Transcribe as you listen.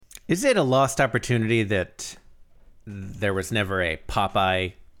Is it a lost opportunity that there was never a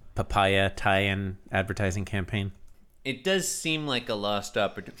Popeye papaya tie-in advertising campaign? It does seem like a lost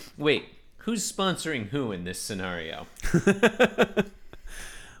opportunity. Wait, who's sponsoring who in this scenario?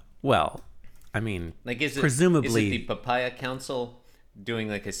 Well, I mean, Like, is it presumably the Papaya Council doing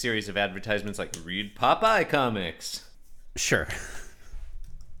like a series of advertisements like read Popeye comics? sure.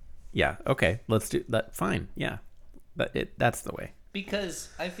 Yeah, okay, let's do that. Fine, yeah, that's the way. Because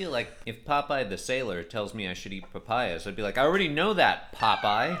I feel like if Popeye the Sailor tells me I should eat papayas, I'd be like, I already know that,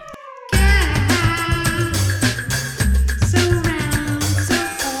 Popeye.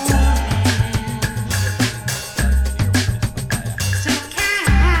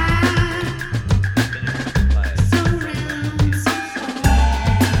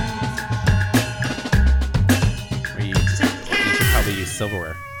 Or you should probably use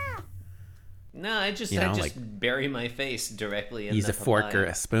silverware. No, I just bury my face directly in Use the a fork papaya. or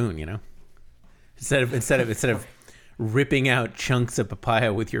a spoon, you know. Instead of ripping out chunks of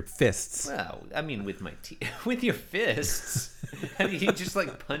papaya with your fists. Well, I mean, with my with your fists. I mean, you just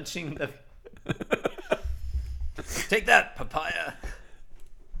like punching the. Take that, papaya.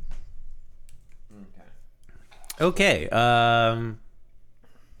 Okay. Am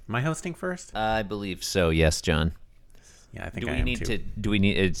I hosting first? I believe so. Yes, John. Yeah, I think Do I we am need too. to? Do we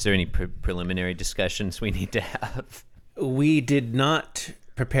need? Is there any preliminary discussions we need to have? We did not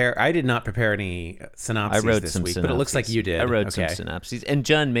prepare. I did not prepare any synopses I wrote this some week, synopses. but it looks like you did. I wrote Okay. some synopses, and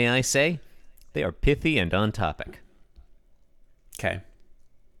John, may I say, they are pithy and on topic. Okay.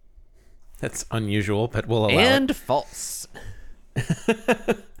 That's unusual, but we'll allow And false.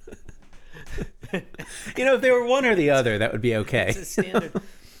 it. You know, if they were one or the other, that would be okay. It's a standard.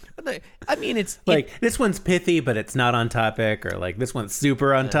 I mean, it's Like, this one's pithy, but it's not on topic, or like this one's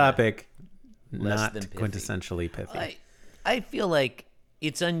super on topic, not than pithy. quintessentially pithy. I feel like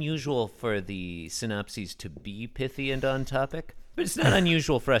it's unusual for the synopses to be pithy and on topic, but it's not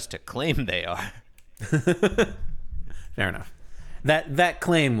unusual for us to claim they are. Fair enough. That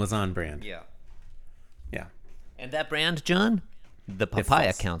claim was on brand. Yeah. Yeah. And that brand, John? The Papaya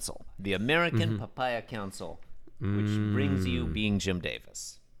false. Council. The American Papaya Council, which brings you Being Jim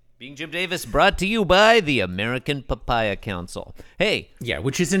Davis. Being Jim Davis brought to you by the American Papaya Council. Hey, Yeah,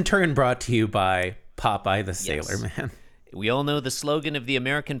 which is in turn brought to you by Popeye the Sailor Yes. Man. we all know the slogan of the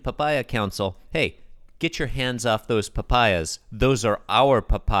American Papaya Council. Hey, get your hands off those papayas. Those are our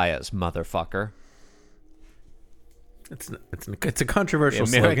papayas, motherfucker. It's a controversial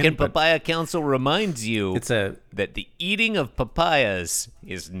The American slogan, but Papaya Council reminds you it's that the eating of papayas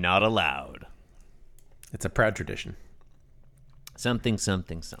is not allowed. a proud tradition. Something,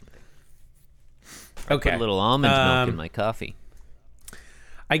 something, something. Okay. Put a little almond milk in my coffee.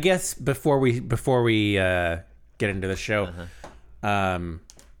 I guess before we get into the show,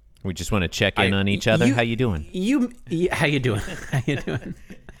 We just want to check in on each other. How you doing? How you doing? How you doing?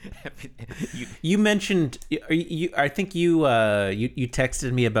 You mentioned. I think you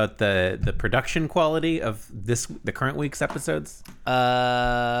texted me about the production quality of the current week's episodes.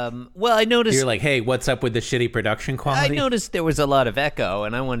 Well, I noticed. You're like, hey, what's up with the shitty production I quality? noticed there was a lot of echo,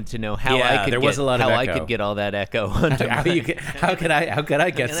 and I wanted to know how Yeah, I could there was a lot of I echo. could get all that echo onto How could I get Can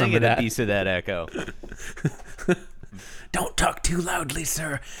I some get of a that? piece of that echo? Don't talk too loudly,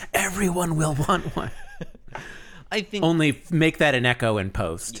 sir. Everyone will want one. I think Only make that an echo in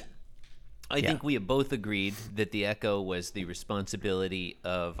post. I think we have both agreed that the echo was the responsibility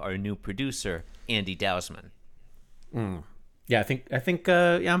of our new producer, Andy Dousman. Yeah, I think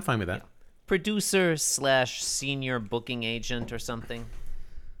yeah, I'm fine with that. Producer / senior booking agent or something.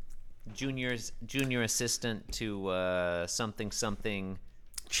 Junior assistant to something.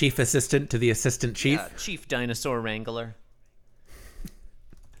 Chief assistant to the assistant chief. Chief dinosaur wrangler.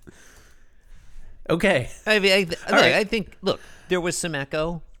 Okay. I think, look, there was some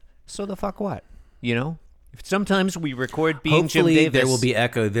echo, so the fuck what? You know? Sometimes we record Being Hopefully Jim Davis. there will be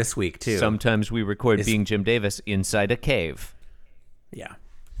echo this week too. Sometimes we record Being Jim Davis inside a cave. Yeah.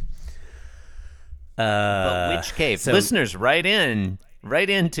 But which cave? so- Listeners, write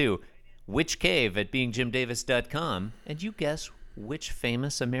into which cave at beingjimdavis.com, and you guess which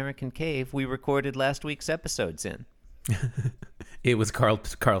famous American cave we recorded last week's episodes in. It was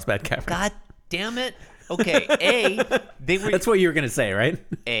Carlsbad Caverns. God damn it. Okay, they were... That's what you were going to say, right?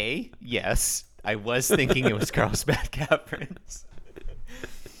 Yes, I was thinking it was Carlsbad Caverns.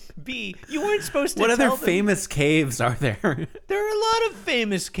 B, you weren't supposed to What tell other them. famous caves are there? There are a lot of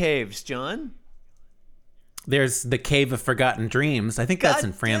famous caves, John. There's the Cave of Forgotten Dreams. I think that's God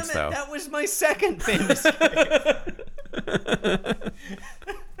in France, damn it, though. That was my second famous cave.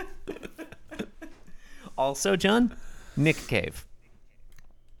 Also, John, Nick Cave.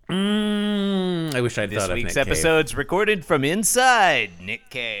 I wish I'd This thought of week's Nick Cave. episode's recorded from inside Nick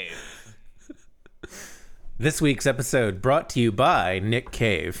Cave. This week's episode brought to you by Nick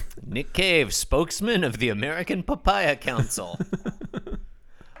Cave. Nick Cave, spokesman of the American Papaya Council.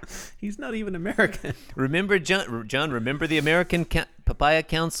 He's not even American. Remember, John, remember the American Papaya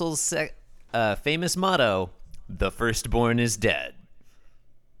Council's famous motto, "The firstborn is dead."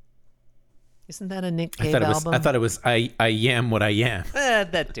 Isn't that a Nick Cave album? I thought it was I am what I am.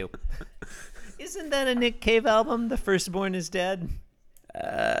 That too. Isn't that a Nick Cave album, "The firstborn is dead"?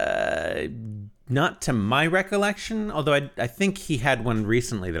 Not to my recollection, although I think he had one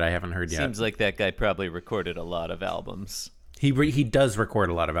recently that I haven't heard yet. Seems like that guy probably recorded a lot of albums. He does record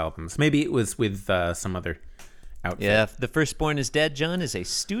a lot of albums. Maybe it was with some other outfit. Yeah, "The Firstborn is Dead," John, is a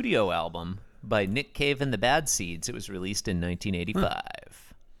studio album by Nick Cave and the Bad Seeds. It was released in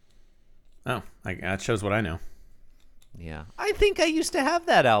 1985. Oh, that shows what I know. Yeah. I think I used to have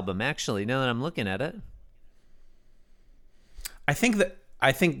that album, actually, now that I'm looking at it. I think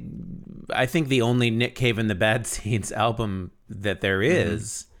the only Nick Cave and the Bad Seeds album that there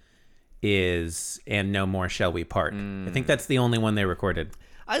is "And No More Shall We Part." I think that's the only one they recorded.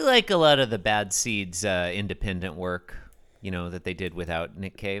 I like a lot of the Bad Seeds independent work, that they did without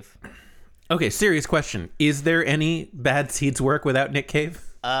Nick Cave. Okay, serious question. Is there any Bad Seeds work without Nick Cave?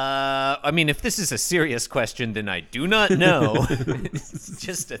 If this is a serious question, then I do not know. It's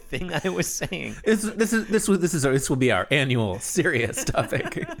just a thing I was saying. This will be our annual serious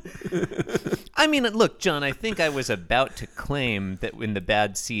topic. Look, John, I think I was about to claim that when the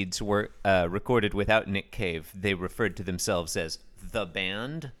Bad Seeds were recorded without Nick Cave, they referred to themselves as the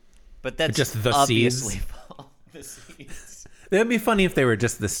band, but that's just the obviously Seeds. The Seeds. That'd be funny if they were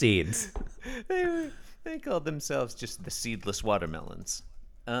just the Seeds. They called themselves just the Seedless Watermelons.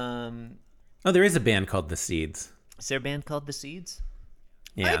 There is a band called the Seeds. Is there a band called the Seeds?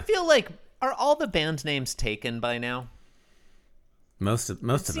 Yeah. I feel like, are all the band names taken by now? Most of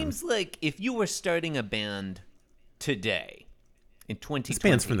them. Seems like if you were starting a band today, in 2020, This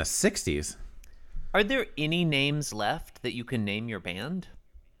band's from the 60s. Are there any names left that you can name your band?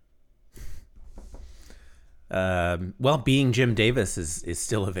 Being Jim Davis is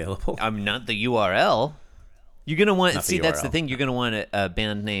still available. I'm not the URL. You're gonna want that's the URL. thing. You're gonna want a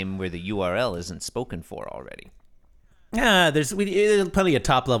band name where the URL isn't spoken for already. There's plenty of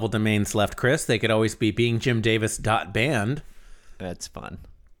top level domains left, Chris. They could always be beingjimdavis.band. That's fun.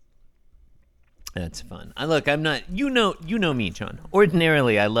 That's fun. Look, I'm not. You know me, John.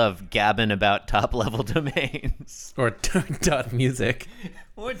 Ordinarily, I love gabbing about top level domains Or .music.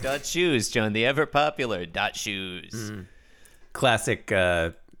 or .shoes, John. The ever popular .shoes. Classic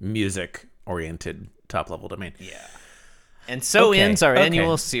music oriented top level domain. Yeah. And so Okay, ends our okay.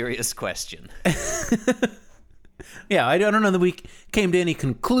 annual serious question. Yeah, I don't know that we came to any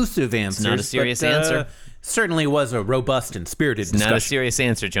conclusive answers. not a serious but, answer. Certainly was a robust and spirited discussion. Not a serious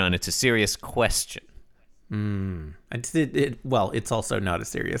answer, John. It's a serious question. It's also not a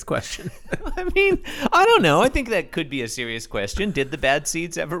serious question. I don't know. I think that could be a serious question. Did the Bad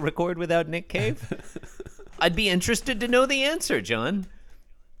Seeds ever record without Nick Cave? I'd be interested to know the answer, John.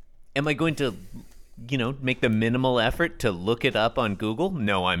 Am I going to, make the minimal effort to look it up on Google?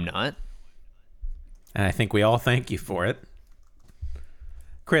 No, I'm not. And I think we all thank you for it.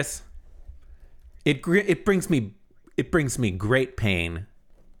 Chris, it brings me great pain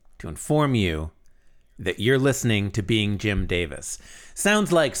to inform you that you're listening to Being Jim Davis.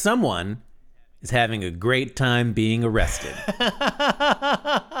 Sounds like someone is having a great time being arrested.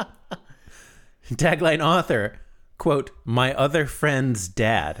 Tagline author, quote, "My other friend's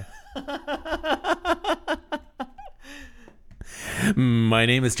dad." My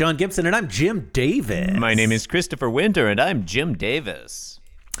name is John Gibson, and I'm Jim Davis. My name is Christopher Winter, and I'm Jim Davis.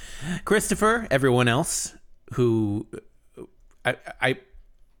 Christopher, everyone else who...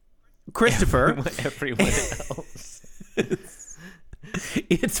 Christopher... Everyone else.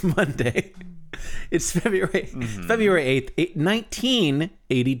 It's Monday. It's February 8th,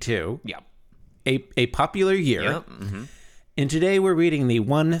 1982. Yeah. A popular year. Yep. Mm-hmm. And today we're reading the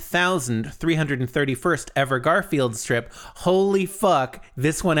 1,331st ever Garfield strip. Holy fuck,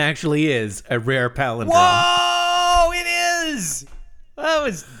 this one actually is a rare palindrome. Whoa, it is! That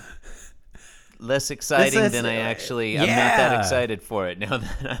was less exciting than I actually... I'm not that excited for it now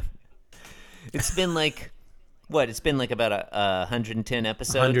that It's been like... What? It's been like about 110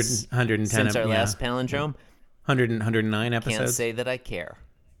 episodes 110 since our last palindrome. 109 episodes. Can't say that I care.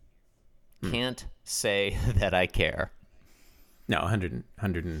 Can't say that I care. No, 110.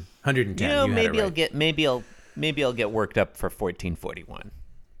 You maybe had I'll it right. get maybe I'll get worked up for 1441.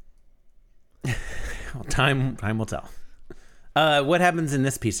 Well, time will tell. What happens in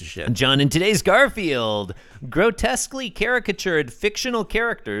this piece of shit? John, in today's Garfield, grotesquely caricatured fictional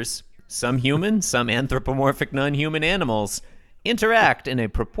characters, some human, some anthropomorphic non-human animals, interact in a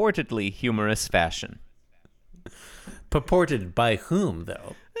purportedly humorous fashion. Purported by whom,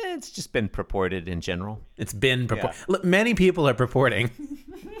 though? It's just been purported in general. It's been purported. Yeah. Look, many people are purporting.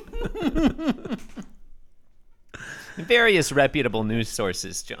 Various reputable news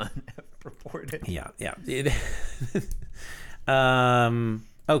sources, John, have purported. Yeah.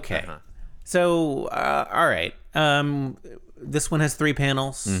 Okay. So, all right. This one has 3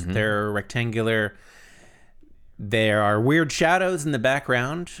 panels. Mm-hmm. They're rectangular. There are weird shadows in the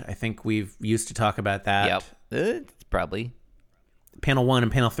background. I think we've used to talk about that. Yep. Probably. Panel 1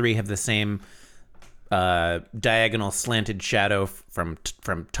 and panel 3 have the same diagonal slanted shadow from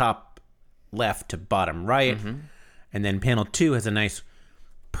top left to bottom right. Mm-hmm. And then panel 2 has a nice,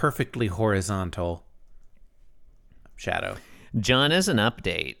 perfectly horizontal shadow. John, as an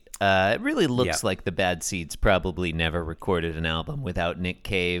update, it really looks like the Bad Seeds probably never recorded an album without Nick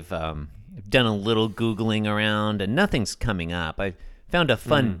Cave. I've done a little Googling around, and nothing's coming up. I found a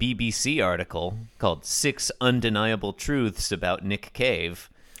fun BBC article called 6 Undeniable Truths About Nick Cave.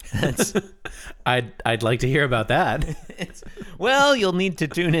 I'd like to hear about that. Well, you'll need to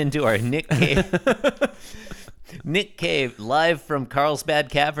tune into our Nick Cave live from Carlsbad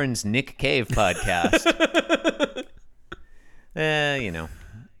Caverns Nick Cave podcast. Yeah.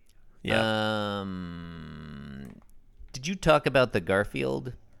 Did you talk about the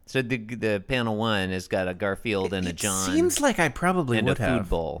Garfield? So the panel 1 has got a Garfield and a John. It seems like I probably and would have. And a food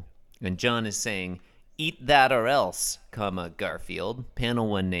bowl. And John is saying, "Eat that or else, Garfield." Panel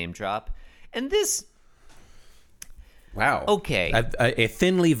 1 name drop. And this... Wow. Okay. A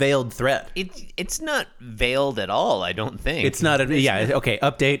thinly veiled threat. It's not veiled at all, I don't think. It's not. Okay,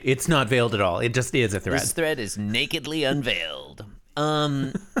 update. It's not veiled at all. It just is a threat. This threat is nakedly unveiled.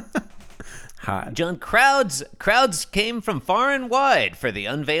 Hot. John, crowds came from far and wide for the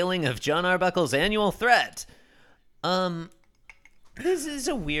unveiling of John Arbuckle's annual threat. This is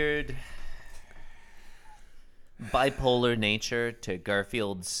a weird bipolar nature to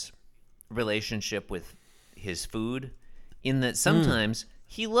Garfield's relationship with his food, in that sometimes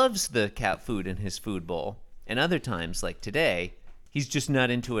he loves the cat food in his food bowl, and other times, like today, he's just not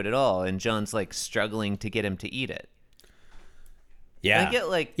into it at all, and John's like struggling to get him to eat it. Yeah. I get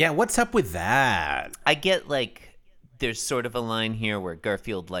like... Yeah, what's up with that? I get like there's sort of a line here where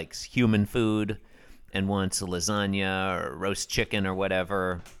Garfield likes human food and wants a lasagna or roast chicken or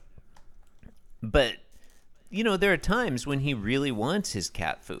whatever. But, there are times when he really wants his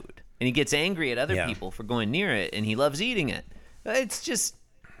cat food. And he gets angry at other people for going near it, and he loves eating it. It's just,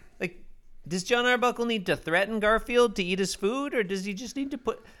 like, does John Arbuckle need to threaten Garfield to eat his food, or does he just need to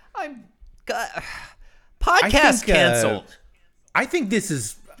put... Podcast canceled. I think this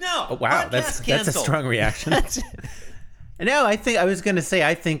is... No, oh, wow, that's a strong reaction. No, I was going to say,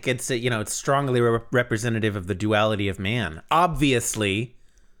 I think it's it's strongly representative of the duality of man. Obviously,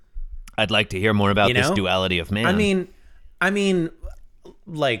 I'd like to hear more about this duality of man. I mean,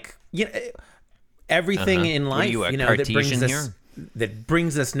 like everything in life, that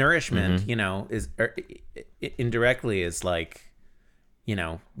brings us nourishment, is indirectly is like.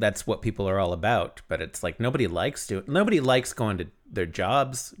 That's what people are all about, but it's like nobody likes going to their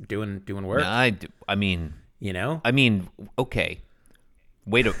jobs, doing work. Okay.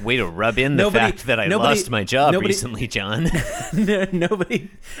 Way to rub in the fact that I lost my job recently, John.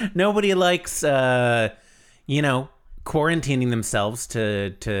 Nobody likes quarantining themselves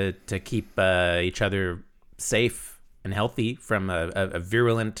to keep each other safe and healthy from a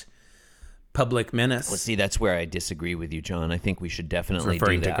virulent public menace. Well, see, that's where I disagree with you, John. I think we should definitely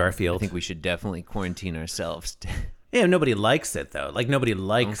referring do that. to Garfield. I think we should definitely quarantine ourselves. Yeah, nobody likes it though. Like nobody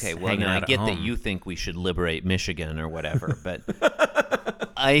likes. Okay, well, hanging out I get at home. that you think we should liberate Michigan or whatever, but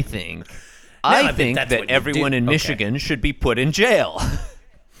I think that everyone in Michigan should be put in jail.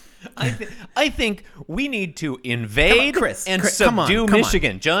 I think we need to invade and subdue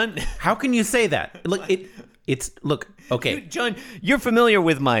Michigan, John. How can you say that? Look, okay. John, you're familiar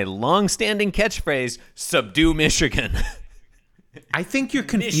with my long-standing catchphrase, subdue Michigan. I think you're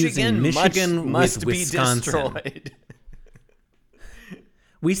confusing Michigan with Wisconsin. Be destroyed.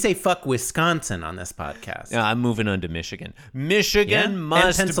 We say fuck Wisconsin on this podcast. Yeah, I'm moving on to Michigan. Michigan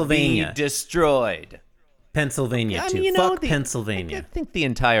must be destroyed. Pennsylvania, too. Fuck Pennsylvania. I think the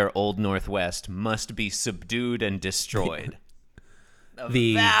entire Old Northwest must be subdued and destroyed.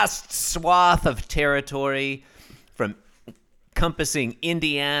 The vast swath of territory from encompassing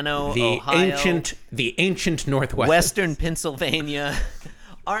Indiana, Ohio, the ancient Northwest, Western Pennsylvania,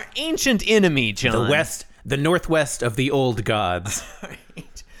 our ancient enemy, John. the northwest of the old gods.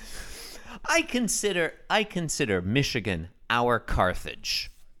 Right. I consider Michigan our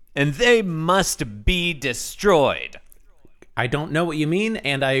Carthage, and they must be destroyed. I don't know what you mean,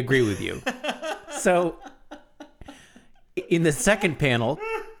 and I agree with you. So, in the second panel,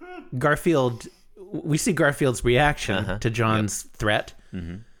 we see Garfield's reaction to John's threat.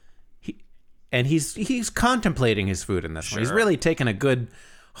 Mm-hmm. He's contemplating his food in this one. He's really taking a good,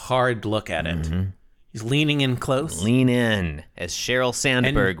 hard look at it. Mm-hmm. He's leaning in close. Lean in, as Sheryl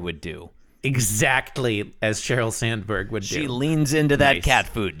Sandberg would do. Exactly as Sheryl Sandberg would do. She leans into that cat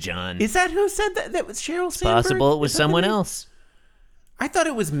food, John. Is that who said that? That was Sheryl Sandberg? Possible it was someone else. I thought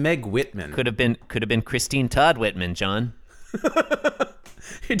it was Meg Whitman. Could have been Christine Todd Whitman, John.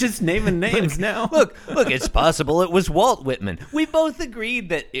 You're just naming names now. Look, it's possible it was Walt Whitman. We both agreed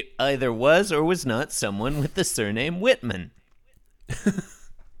that it either was or was not someone with the surname Whitman.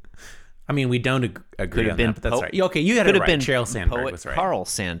 I mean, we don't agree on that, but that's right. Okay, you had it right. Been Sheryl Sandberg poet was right. Carl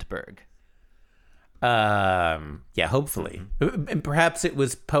Sandburg. Yeah, hopefully. And perhaps it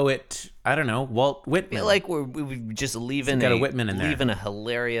was poet, I don't know, Walt Whitman. I feel like we're just leaving a Whitman in there. Leaving a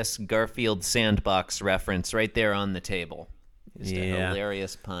hilarious Garfield Sandbox reference right there on the table. Just a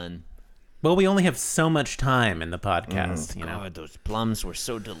hilarious pun. Well, we only have so much time in the podcast, you know. God, those plums were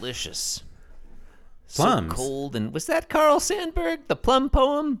so delicious. Plums? So cold. And was that Carl Sandburg, the plum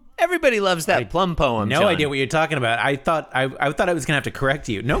poem? Everybody loves that plum poem, No John. idea what you're talking about. I thought I was going to have to correct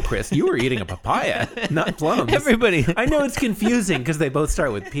you. No, Chris, you were eating a papaya, not plums. Everybody. I know it's confusing because they both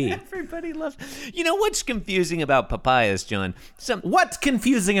start with P. Everybody loves. You know what's confusing about papayas, John? What's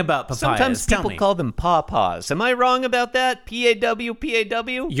confusing about papayas? Sometimes people call them pawpaws. Am I wrong about that? P-A-W,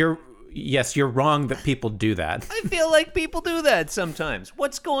 P-A-W? Yes, you're wrong that people do that. I feel like people do that sometimes.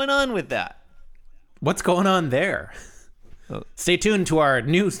 What's going on with that? What's going on there? Oh. Stay tuned to our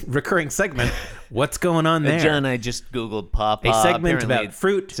new recurring segment, What's Going On There? John, I just Googled pawpaw. A segment Apparently about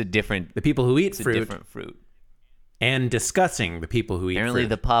fruit, the people who eat fruit. It's a different fruit. And discussing the people who eat Apparently fruit.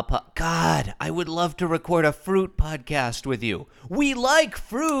 The pawpaw. God, I would love to record a fruit podcast with you. We like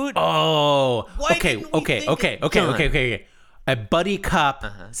fruit. Oh, Why okay. A buddy cop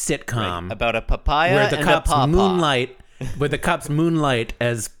sitcom. Right. About a papaya where the and cops a pawpaw. moonlight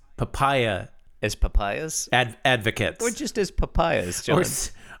as papaya. As papayas? Advocates. Or just as papayas, John.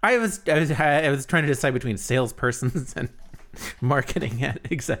 I was trying to decide between salespersons and marketing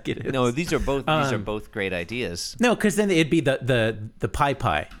executives. No, these are both great ideas. No, because then it'd be the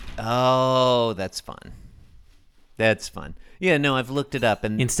pie. Oh, that's fun. That's fun. Yeah, no, I've looked it up,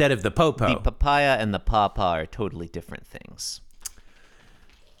 and instead of the popo, the papaya and the pawpaw are totally different things.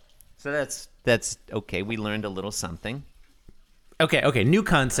 So that's okay. We learned a little something. Okay. New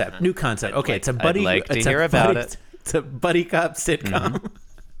concept. Okay, it's a buddy. I'd like to hear about it. It's a buddy cop sitcom.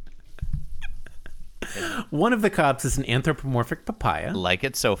 Mm-hmm. One of the cops is an anthropomorphic papaya. Like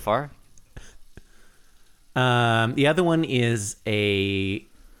it so far. The other one is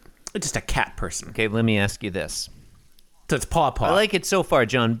just a cat person. Okay, let me ask you this. So it's paw. I like it so far,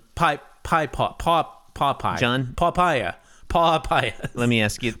 John. Paw pie. John. Papaya. Let me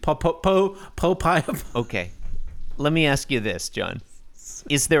ask you. Papaya. Okay. Let me ask you this, John.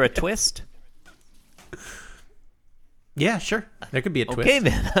 Is there a twist? Yeah, sure. There could be a twist. Okay,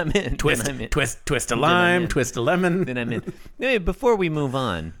 then I'm in. Twist a lime, twist a lemon. Then I'm in. Hey, before we move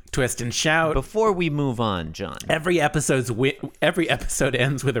on. Twist and shout. Before we move on, John. Every episode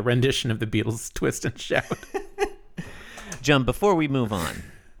ends with a rendition of the Beatles' Twist and Shout. John, before we move on,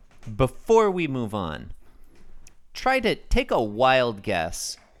 try to take a wild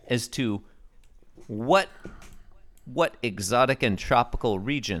guess as to what exotic and tropical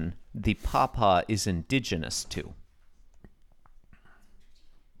region the pawpaw is indigenous to.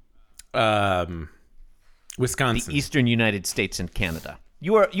 Wisconsin. The eastern United States and Canada.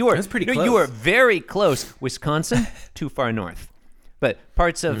 You are That's pretty close. You are very close. Wisconsin, too far north. But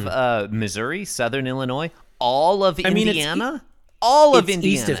parts of Missouri, southern Illinois, all of Indiana,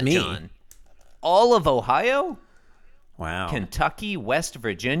 east of me. John. All of Ohio, wow. Kentucky, West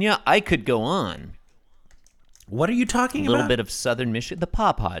Virginia. I could go on. What are you talking about? A little bit of southern Michigan. The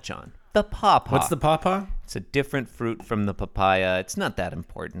pawpaw, John. The pawpaw. What's the pawpaw? It's a different fruit from the papaya. It's not that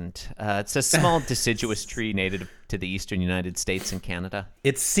important. It's a small deciduous tree native to the eastern United States and Canada.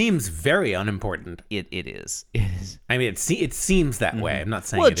 It seems very unimportant. It is. It is. I mean, it seems that way. I'm not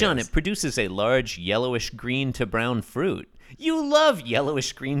saying Well, John, it produces a large yellowish green to brown fruit. You love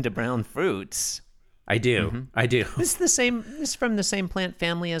yellowish green to brown fruits. I do. I do. This is from the same plant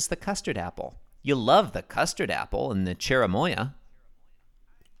family as the custard apple. You love the custard apple and the cherimoya.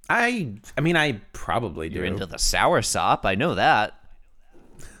 I probably do. You're into the soursop. I know that.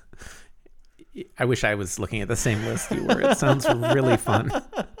 I wish I was looking at the same list you were. It sounds really fun.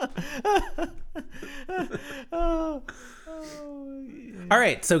 All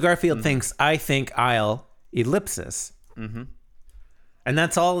right, so Garfield thinks, I think I'll ellipsis. Mm-hmm. And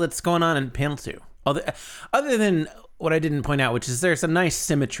that's all that's going on in panel 2. Other than what I didn't point out, which is there's a nice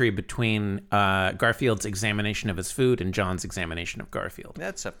symmetry between Garfield's examination of his food and John's examination of Garfield.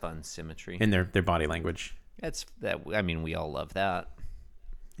 That's a fun symmetry. In their body language. I mean, we all love that.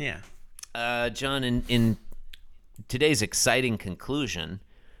 Yeah. John, in today's exciting conclusion,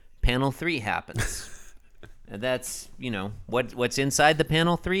 panel 3 happens. And that's, what's inside the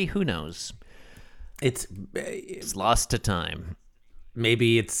panel 3, who knows? It's lost to time.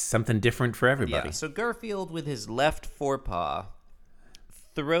 Maybe it's something different for everybody. Yeah, so Garfield with his left forepaw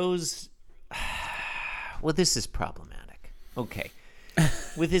throws... Well, this is problematic. Okay.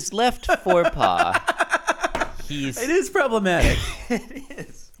 With his left forepaw, It is problematic. It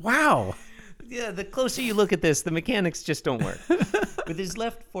is. Wow. Yeah, the closer you look at this, the mechanics just don't work. With his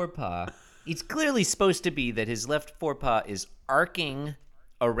left forepaw, it's clearly supposed to be that his left forepaw is arcing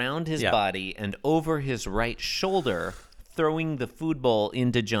around his body and over his right shoulder, throwing the food bowl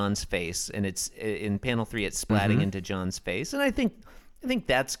into John's face. And it's in panel 3, it's splatting into John's face. And I think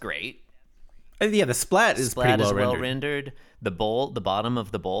that's great. Yeah, the splat is pretty well rendered. The bowl, the bottom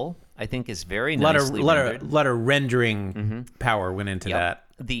of the bowl, I think is very nicely rendered. A lot of rendering power went into that.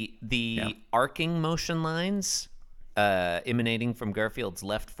 The arcing motion lines emanating from Garfield's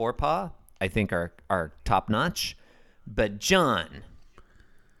left forepaw, I think are top notch. But John,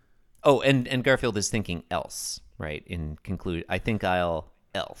 and Garfield is thinking else, right? I think I'll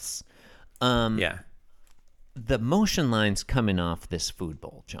else. The motion lines coming off this food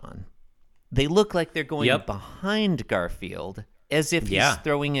bowl, John. They look like they're going behind Garfield as if he's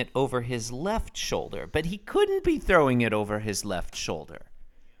throwing it over his left shoulder, but he couldn't be throwing it over his left shoulder.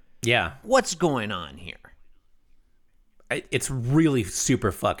 Yeah. What's going on here? It's really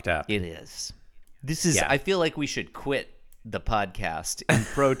super fucked up. It is. This is. I feel like we should quit the podcast in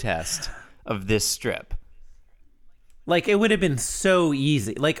protest of this strip. Like, it would have been so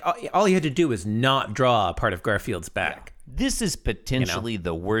easy. Like, all you had to do was not draw a part of Garfield's back. Yeah. This is potentially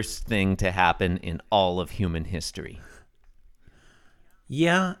the worst thing to happen in all of human history.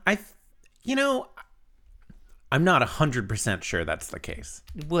 Yeah, I'm not 100% sure that's the case.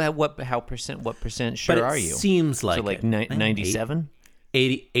 Well, what percent sure are you? Seems like so, like 97,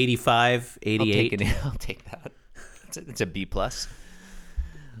 80, 85, 88. I'll take that. It's a B plus.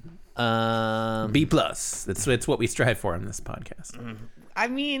 B plus. It's what we strive for on this podcast. I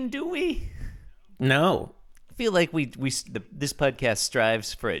mean, do we? No. I feel like this podcast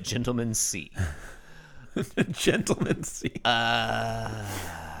strives for a gentleman's C. Gentleman's C.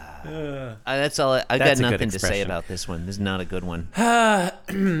 That's all. I got nothing to say about this one. This is not a good one.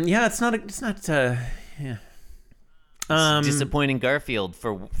 It's not. It's disappointing Garfield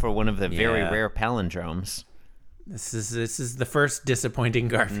for one of the very rare palindromes. This is the first disappointing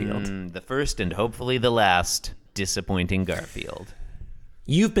Garfield. The first and hopefully the last disappointing Garfield.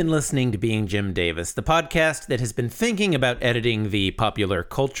 You've been listening to Being Jim Davis, the podcast that has been thinking about editing the popular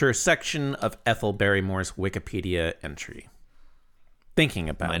culture section of Ethel Barrymore's Wikipedia entry. Thinking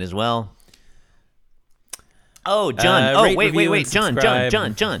about Might as well. Oh, John. Wait. John,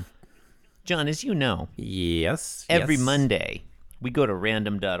 as you know. Yes. Every Monday, we go to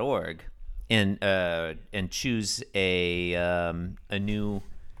random.org and choose a new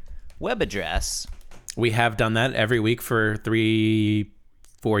web address. We have done that every week for 3-4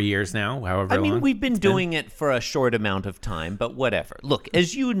 years now, however long. I mean, we've been doing it for a short amount of time, but whatever. Look,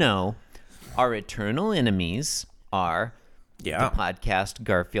 as you know, our eternal enemies are the podcast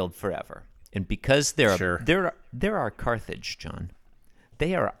Garfield Forever. And because they're our Carthage, John.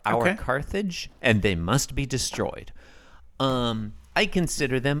 They are our Carthage, and they must be destroyed. I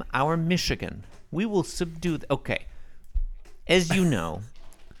consider them our Michigan. We will subdue... Okay. As you know,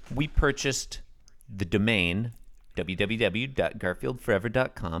 we purchased the domain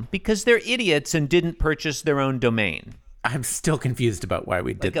www.garfieldforever.com because they're idiots and didn't purchase their own domain. I'm still confused about why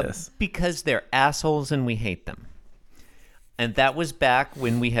we did this. Because they're assholes and we hate them. And that was back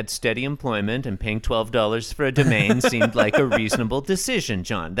when we had steady employment and paying $12 for a domain seemed like a reasonable decision,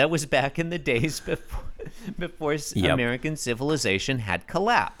 John. That was back in the days before American civilization had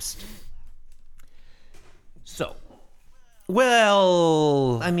collapsed. So...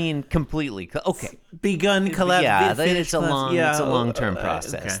 Well, I mean, completely. Okay, begun collapse. Yeah, it's a long-term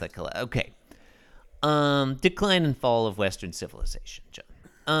process. Okay. That collapse. Okay, decline and fall of Western civilization, John.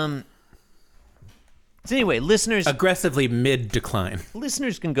 So anyway, listeners aggressively mid-decline.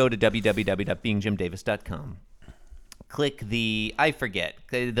 Listeners can go to www.beingjimdavis.com, click I forget.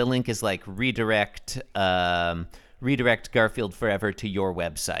 The link is like redirect Garfield Forever to your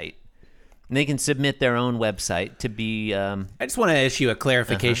website. And they can submit their own website to be... I just want to issue a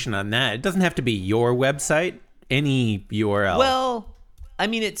clarification on that. It doesn't have to be your website, any URL. Well, I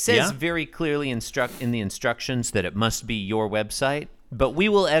mean, it says very clearly in the instructions that it must be your website, but we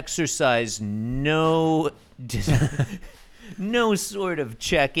will exercise no sort of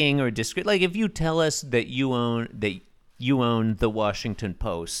checking or like if you tell us that you own the Washington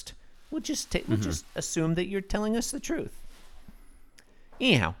Post, we'll just assume that you're telling us the truth.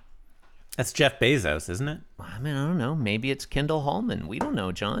 Anyhow. That's Jeff Bezos, isn't it? I mean, I don't know. Maybe it's Kendall Hallman. We don't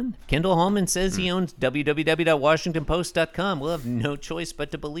know, John. Kendall Hallman says he owns www.washingtonpost.com. We'll have no choice but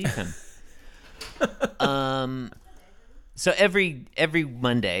to believe him. So every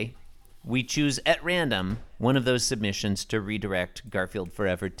Monday, we choose at random one of those submissions to redirect Garfield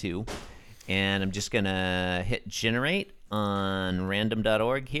Forever to. And I'm just going to hit generate on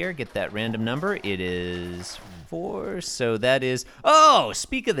random.org here. Get that random number. It is 4. So that is... Oh,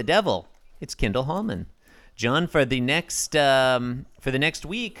 speak of the devil. It's Kendall Hallman. John, for the next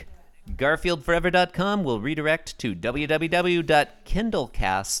week, GarfieldForever.com will redirect to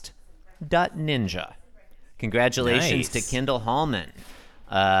www.kindlecast.ninja. Congratulations to Kendall Hallman.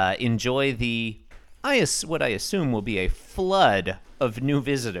 Enjoy what I assume will be a flood of new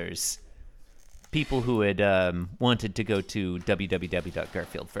visitors. People who had wanted to go to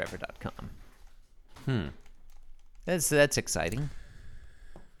www.garfieldforever.com. That's exciting.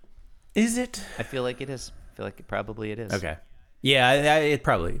 Is it? I feel like it is. I feel like it probably is. Okay. Yeah, it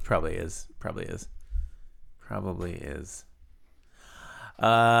probably is. Probably is.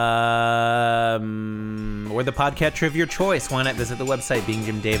 We're the podcatcher of your choice. Why not visit the website,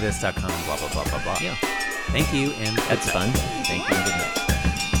 beingjimdavis.com, blah, blah, blah, blah, blah. Yeah. Thank you, and that's fun. Thank you, and good night.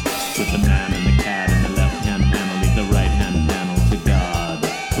 With the man and the cat in the left-hand panel, leave the right-hand panel to God.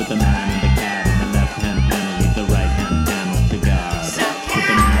 With the man and the cat in the left-hand panel, leave the right-hand panel to God. With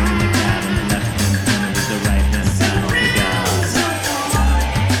the man and the cat in the left-hand panel, leave the right-hand panel to God.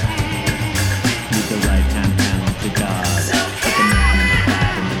 Leave the right-hand panel to God. With the man and the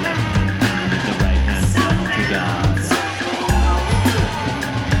cat in the left-hand panel, leave the right-hand panel to God.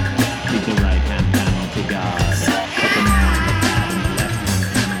 Leave the right-hand panel to God. With the man and the cat in the left-hand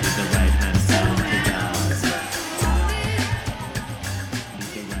panel, leave the right-hand panel to God.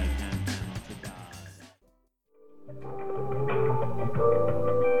 Leave the right-hand panel to God.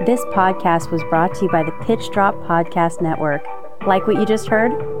 This podcast was brought to you by the Pitch Drop Podcast Network. Like what you just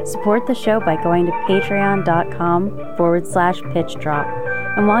heard? Support the show by going to patreon.com/pitchdrop.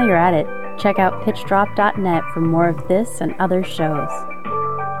 And while you're at it, check out pitchdrop.net for more of this and other shows.